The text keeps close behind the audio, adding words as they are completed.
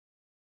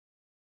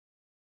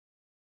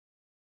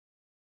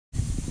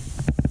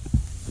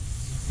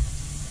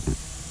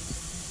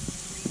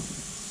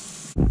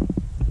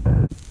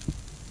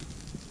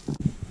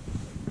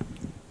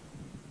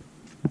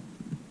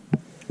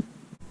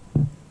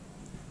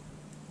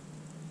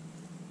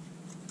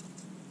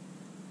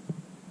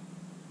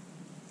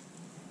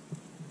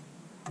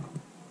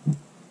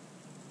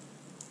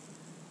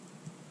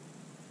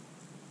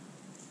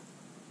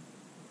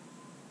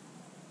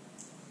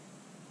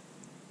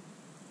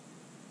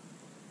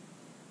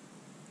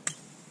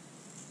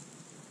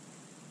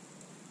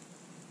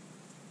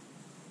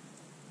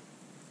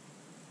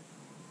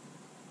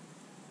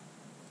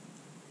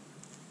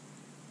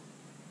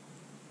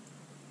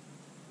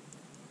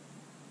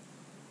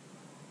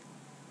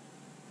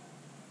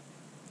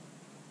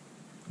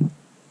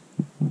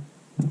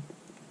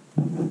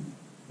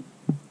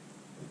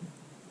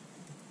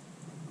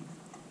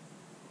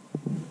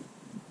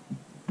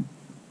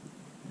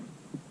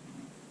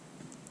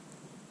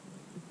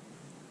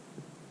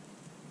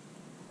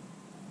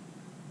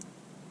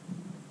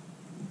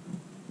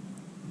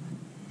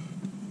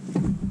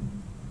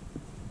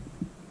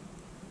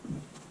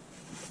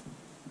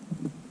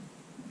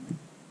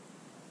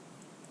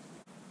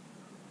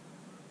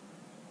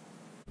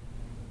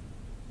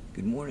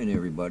Good morning,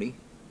 everybody.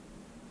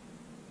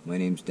 My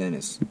name's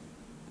Dennis.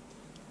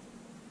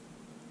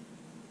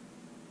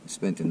 I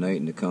spent the night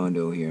in the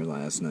condo here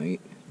last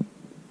night.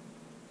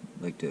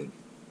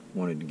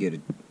 Wanted to get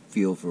a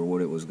feel for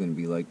what it was going to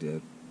be like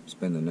to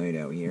spend the night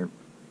out here.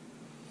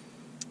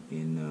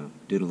 And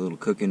did a little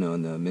cooking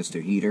on the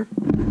Mr. Heater.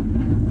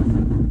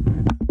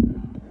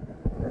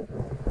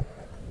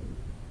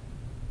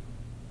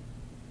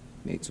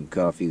 Made some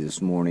coffee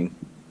this morning.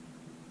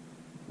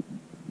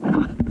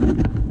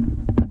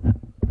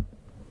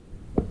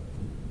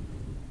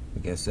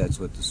 I guess that's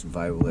what the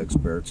survival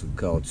experts would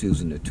call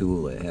choosing a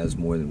tool that has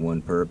more than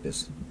one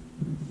purpose.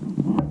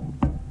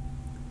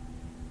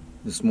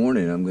 This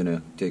morning I'm going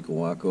to take a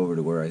walk over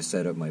to where I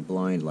set up my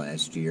blind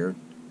last year.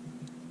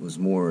 It was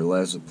more or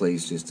less a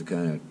place just to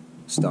kind of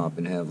stop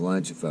and have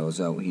lunch if I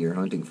was out here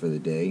hunting for the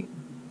day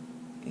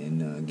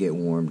and get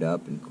warmed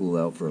up and cool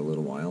out for a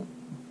little while.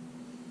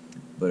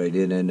 But I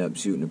did end up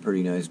shooting a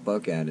pretty nice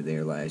buck out of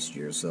there last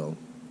year, so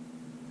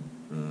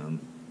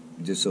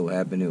it just so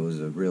happened it was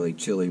a really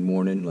chilly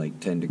morning, like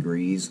 10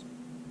 degrees,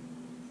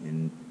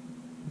 and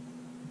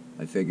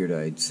I figured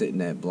I'd sit in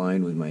that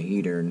blind with my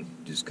heater and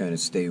just kind of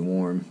stay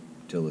warm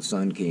till the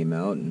sun came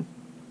out and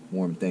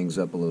warm things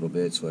up a little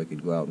bit so I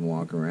could go out and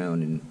walk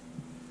around. And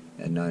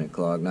at 9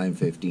 o'clock,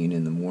 9:15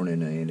 in the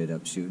morning, I ended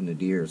up shooting a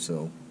deer,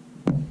 so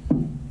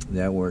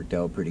that worked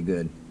out pretty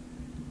good.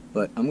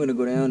 But I'm going to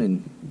go down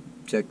and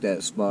check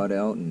that spot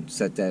out and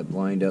set that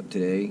blind up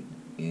today,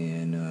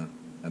 and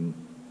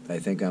I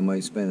think I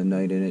might spend the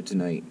night in it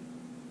tonight.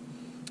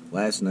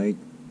 Last night,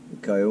 the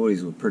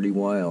coyotes were pretty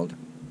wild.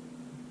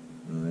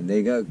 And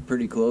they got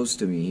pretty close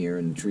to me here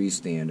in the tree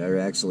stand. I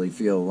actually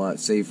feel a lot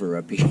safer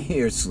up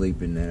here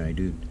sleeping than I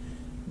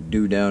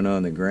do down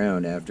on the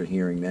ground after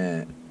hearing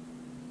that.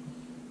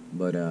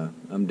 But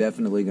I'm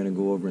definitely going to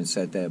go over and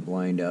set that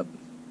blind up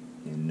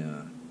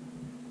and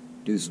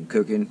do some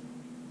cooking.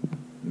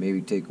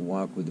 Maybe take a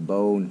walk with the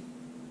bow and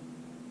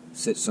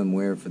sit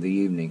somewhere for the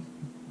evening.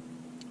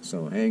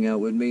 So hang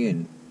out with me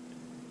and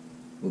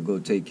we'll go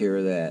take care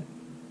of that.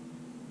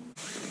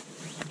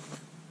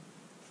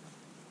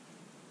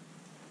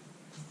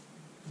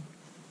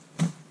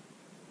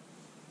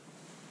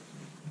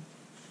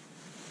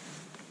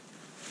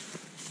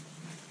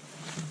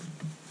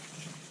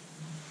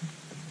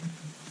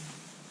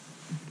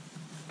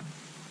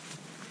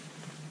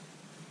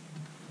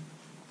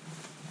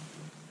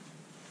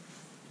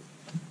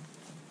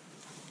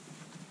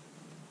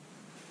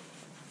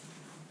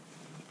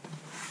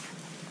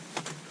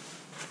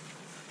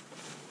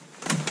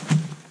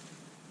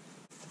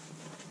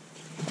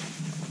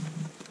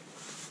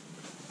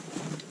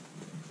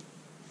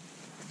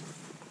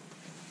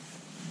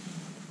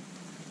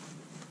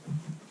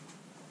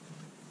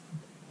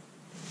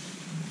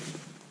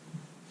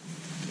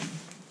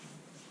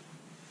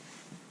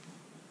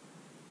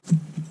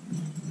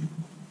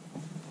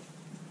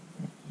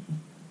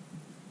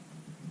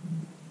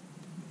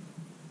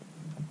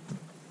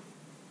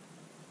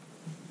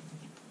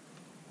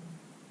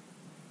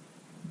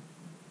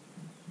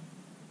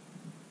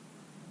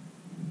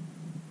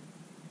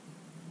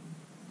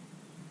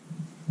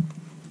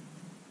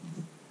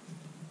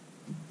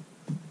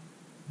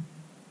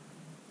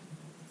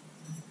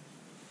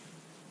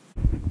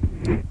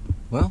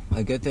 Well,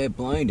 I got that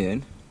blind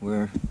in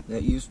where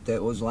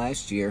that was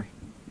last year.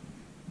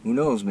 Who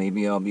knows,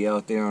 maybe I'll be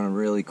out there on a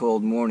really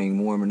cold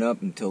morning warming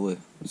up until the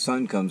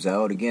sun comes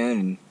out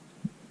again,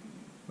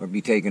 or be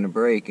taking a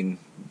break and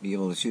be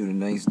able to shoot a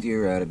nice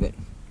deer out of it.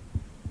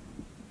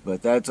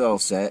 But that's all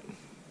set.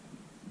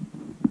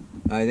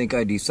 I think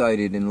I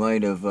decided, in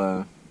light of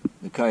the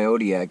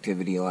coyote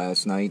activity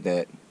last night,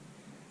 that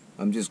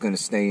I'm just going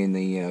to stay in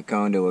the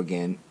condo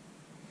again.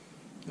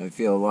 I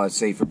feel a lot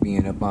safer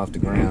being up off the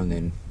ground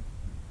than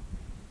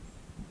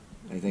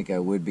I think I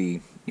would be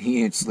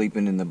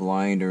sleeping in the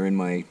blind or in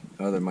my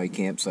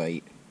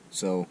campsite.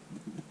 So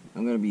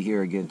I'm going to be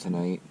here again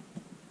tonight.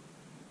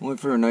 Went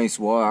for a nice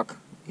walk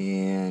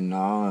and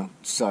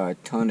saw a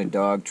ton of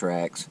dog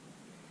tracks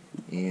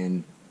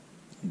and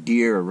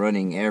deer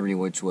running every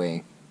which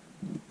way.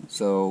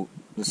 So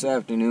this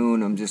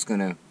afternoon I'm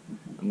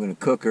gonna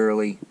cook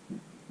early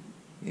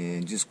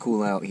and just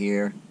cool out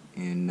here,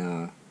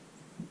 and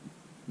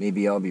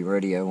maybe I'll be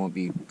ready. I won't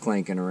be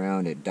clanking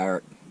around at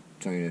dark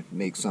trying to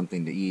make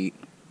something to eat.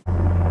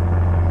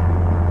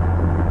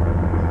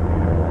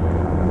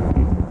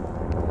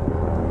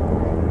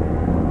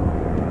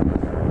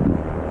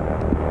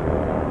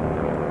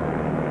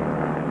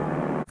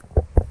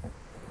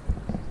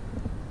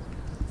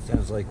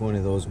 Sounds like one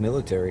of those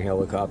military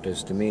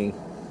helicopters to me.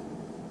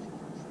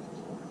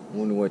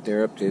 Wonder what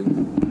they're up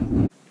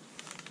to.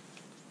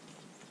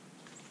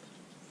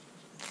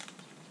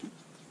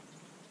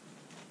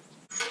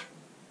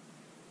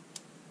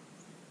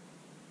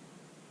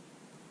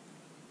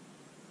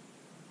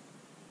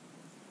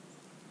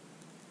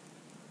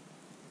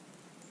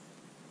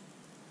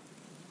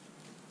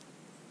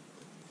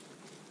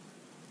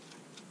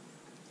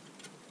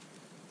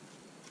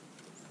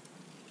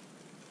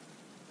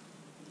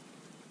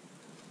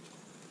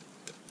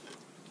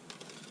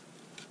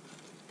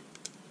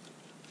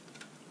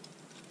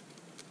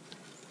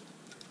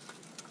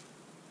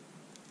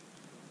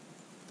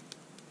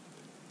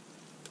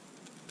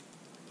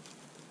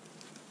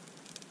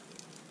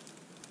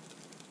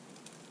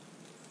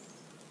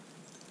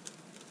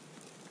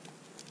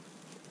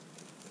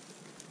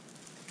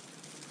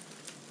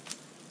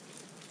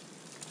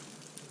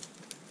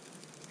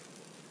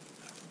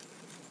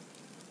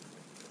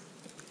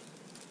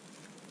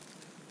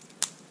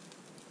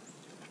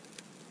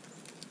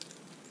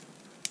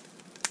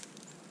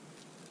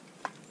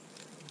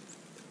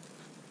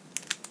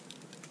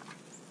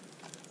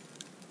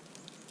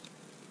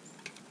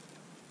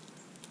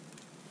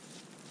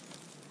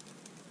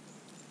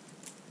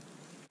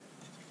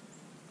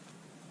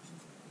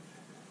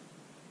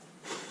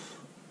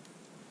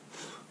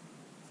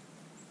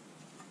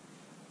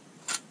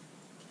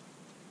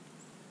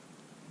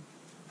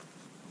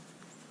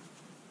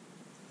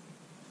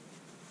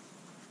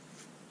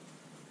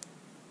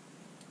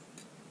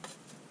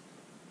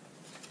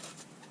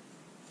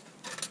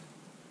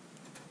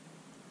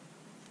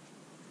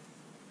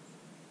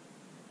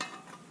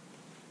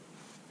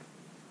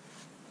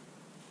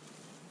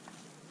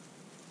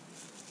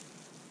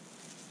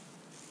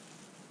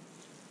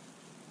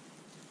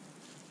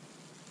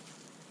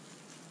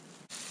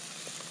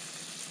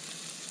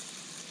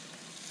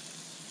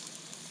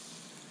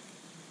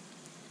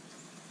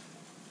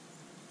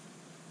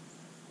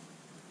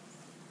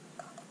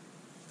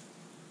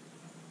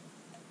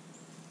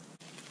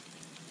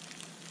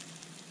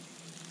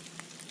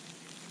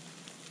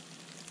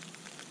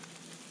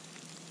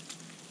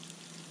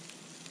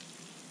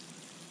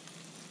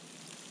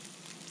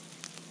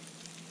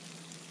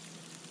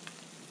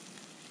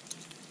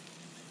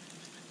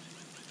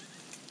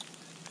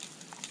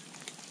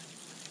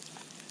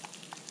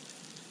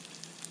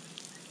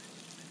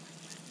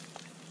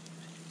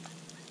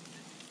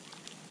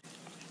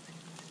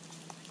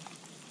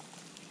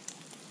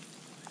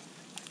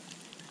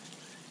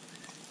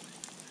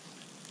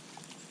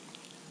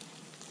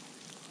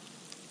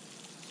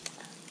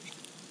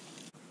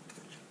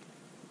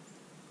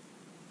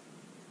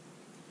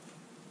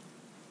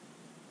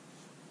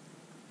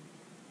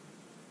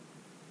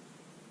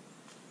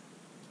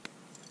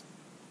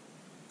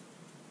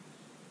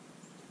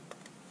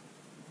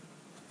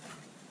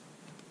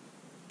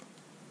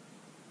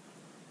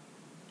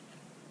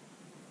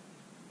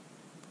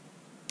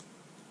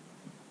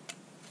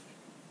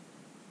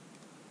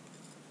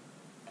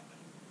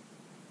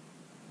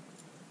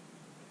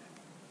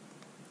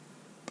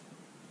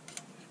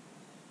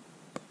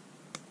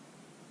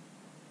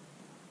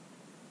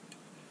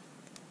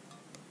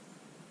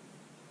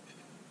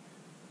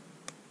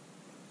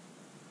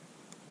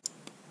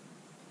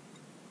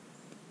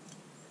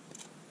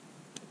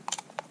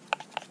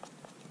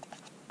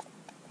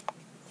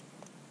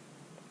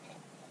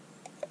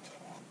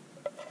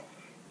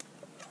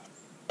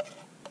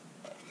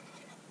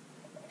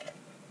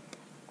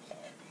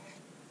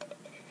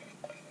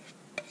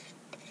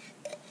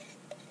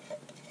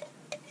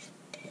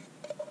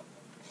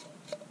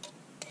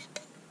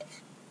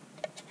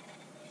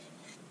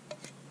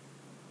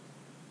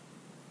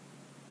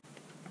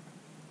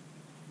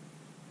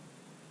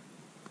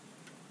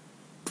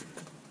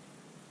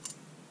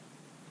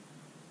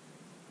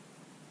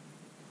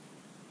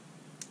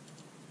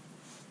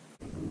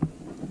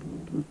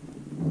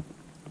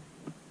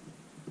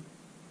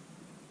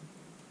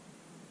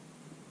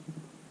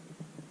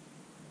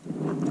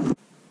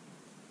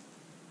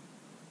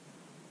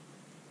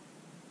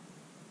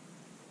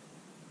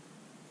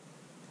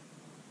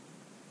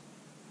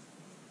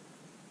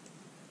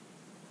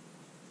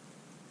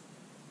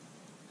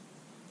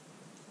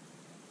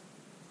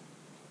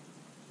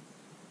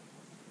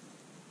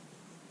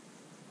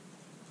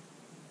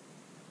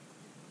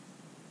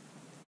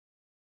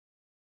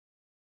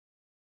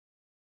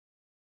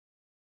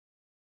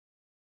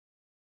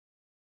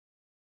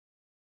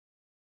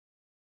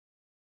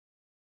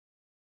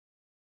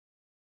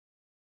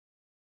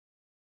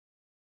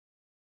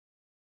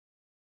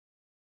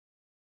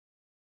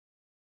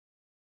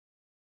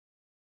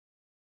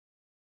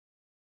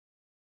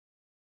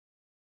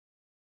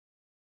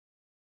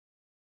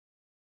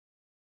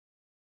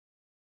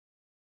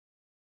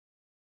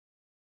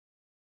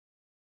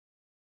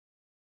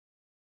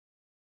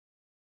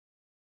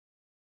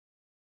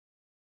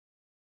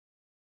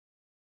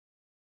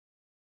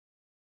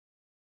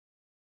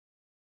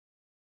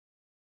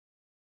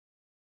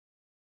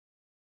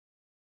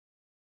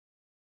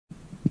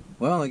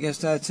 Well, I guess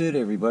that's it,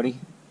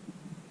 everybody.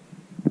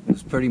 It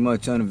was pretty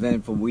much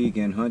uneventful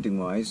weekend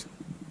hunting-wise.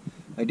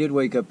 I did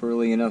wake up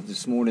early enough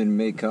this morning to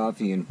make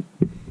coffee and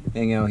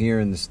hang out here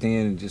in the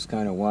stand and just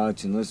kind of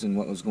watch and listen to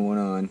what was going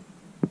on.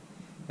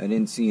 I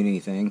didn't see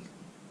anything,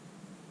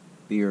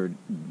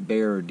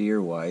 bear or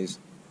deer-wise,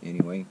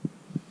 anyway.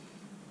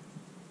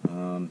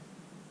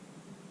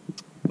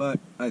 But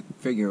I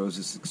figure it was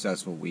a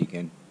successful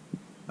weekend.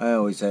 I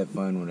always have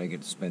fun when I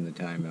get to spend the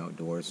time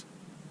outdoors.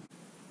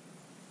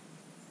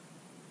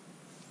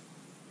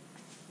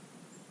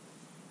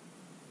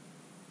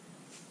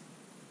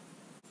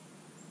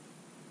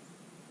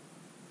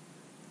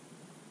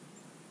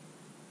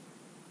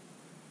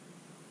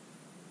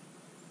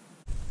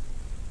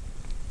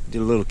 Did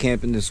a little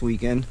camping this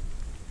weekend.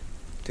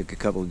 Took a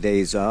couple of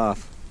days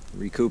off,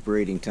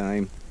 recuperating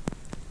time.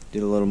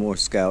 Did a little more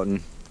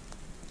scouting.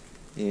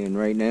 And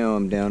right now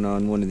I'm down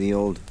on one of the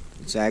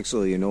it's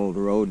actually an old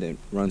road that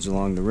runs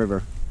along the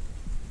river.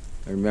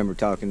 I remember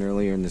talking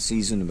earlier in the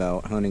season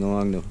about hunting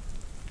along the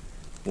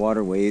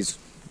waterways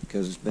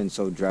because it's been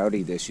so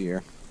droughty this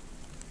year.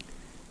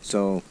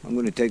 So I'm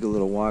going to take a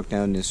little walk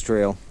down this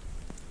trail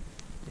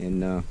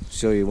and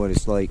show you what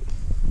it's like.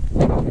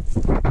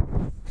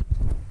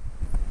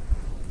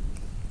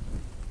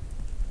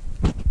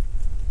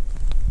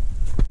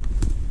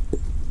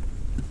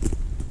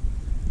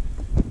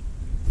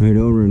 Right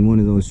over in one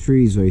of those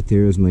trees right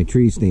there is my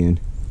tree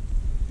stand.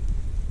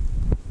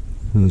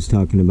 I was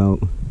talking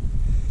about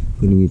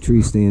putting your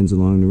tree stands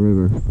along the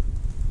river.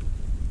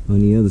 On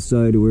the other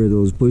side of where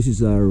those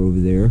bushes are over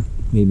there,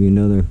 maybe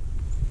another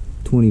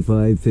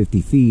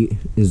 25-50 feet,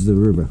 is the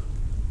river.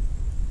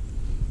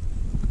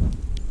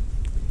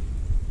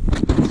 I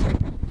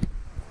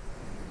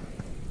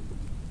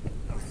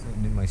was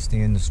sitting in my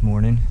stand this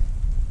morning,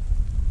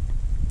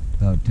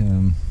 about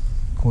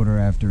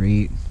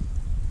 8:15.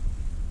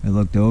 I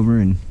looked over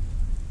and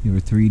there were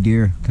 3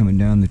 deer coming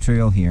down the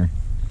trail here.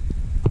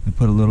 I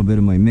put a little bit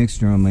of my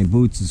mixture on my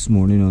boots this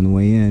morning on the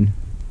way in,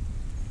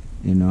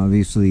 and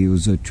obviously it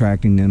was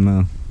attracting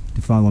them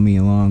to follow me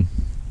along.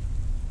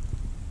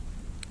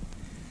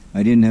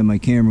 I didn't have my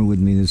camera with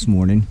me this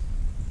morning,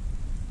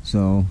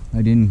 so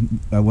I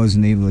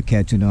wasn't able to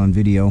catch it on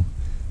video.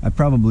 I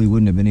probably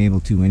wouldn't have been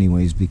able to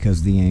anyways because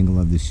of the angle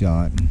of the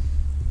shot.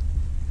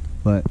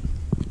 But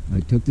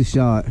I took the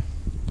shot.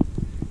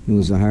 It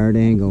was a hard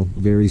angle,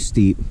 very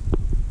steep,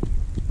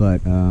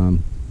 but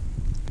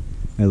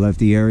I left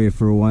the area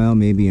for a while,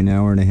 maybe an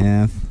hour and a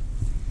half,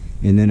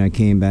 and then I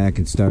came back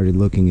and started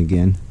looking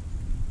again.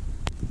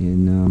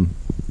 And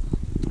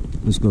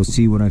let's go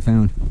see what I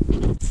found.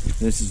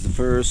 This is the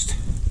first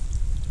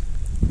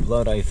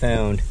blood I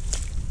found.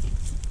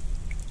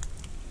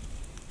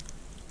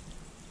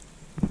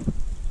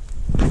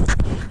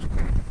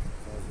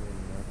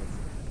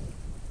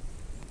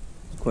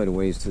 It's quite a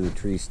ways to the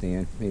tree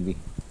stand, maybe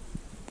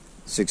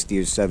 60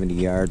 or 70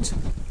 yards.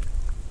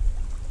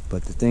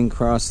 But the thing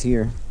crossed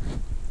here.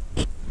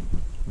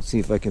 Let's see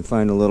if I can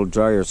find a little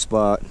drier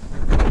spot.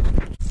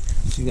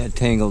 She got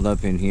tangled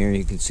up in here.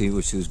 You can see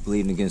where she was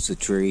bleeding against the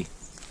tree.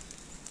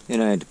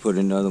 And I had to put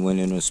another one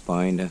in her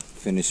spine to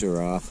finish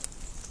her off.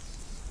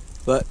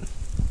 But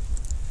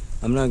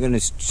I'm not going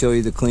to show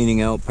you the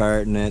cleaning out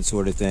part and that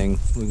sort of thing.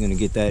 We're going to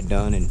get that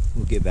done and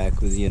we'll get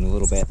back with you in a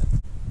little bit.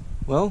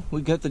 Well,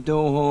 we got the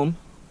doe home.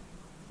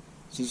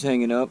 She's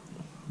hanging up.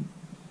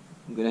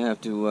 I'm gonna have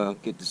to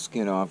get the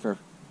skin off her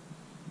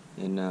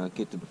and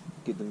get the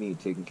meat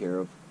taken care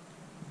of.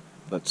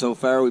 But so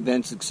far we've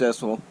been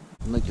successful.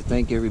 I'd like to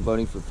thank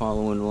everybody for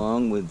following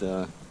along with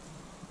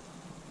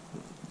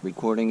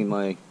recording in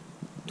my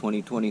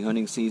 2020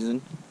 hunting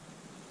season.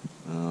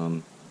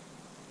 I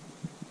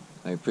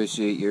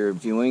appreciate your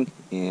viewing,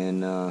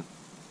 and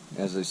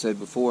as I said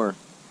before,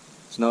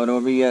 it's not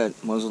over yet.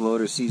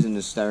 Muzzleloader season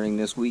is starting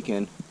this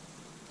weekend,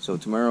 so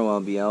tomorrow I'll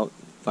be out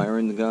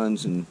firing the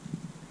guns and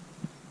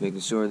making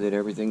sure that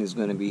everything is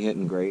going to be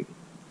hitting great.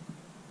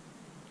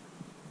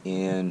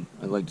 And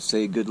I'd like to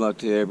say good luck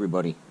to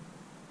everybody.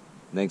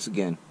 Thanks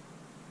again.